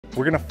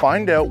we're gonna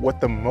find out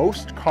what the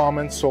most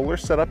common solar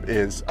setup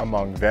is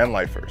among van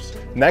lifers.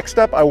 Next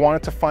up, I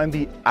wanted to find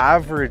the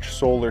average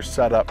solar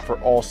setup for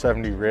all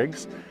 70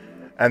 rigs,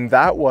 and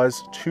that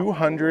was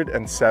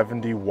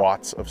 270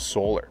 watts of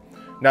solar.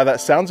 Now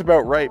that sounds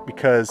about right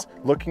because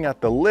looking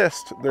at the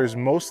list, there's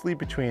mostly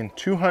between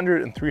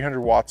 200 and 300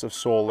 watts of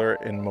solar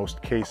in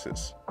most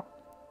cases.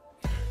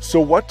 So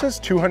what does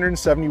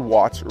 270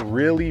 watts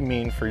really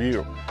mean for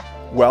you?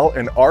 Well,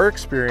 in our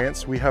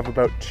experience, we have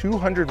about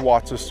 200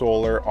 watts of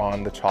solar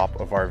on the top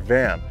of our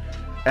van.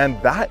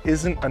 And that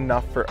isn't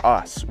enough for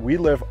us. We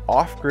live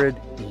off-grid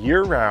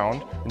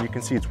year-round, and you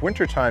can see it's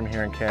wintertime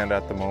here in Canada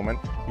at the moment.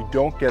 You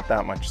don't get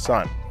that much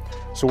sun.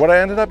 So what I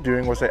ended up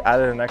doing was I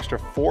added an extra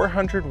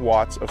 400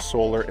 watts of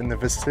solar in the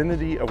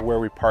vicinity of where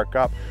we park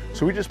up.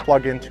 So we just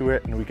plug into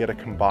it and we get a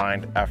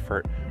combined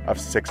effort of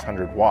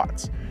 600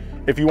 watts.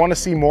 If you want to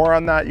see more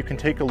on that, you can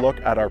take a look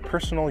at our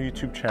personal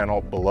YouTube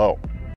channel below.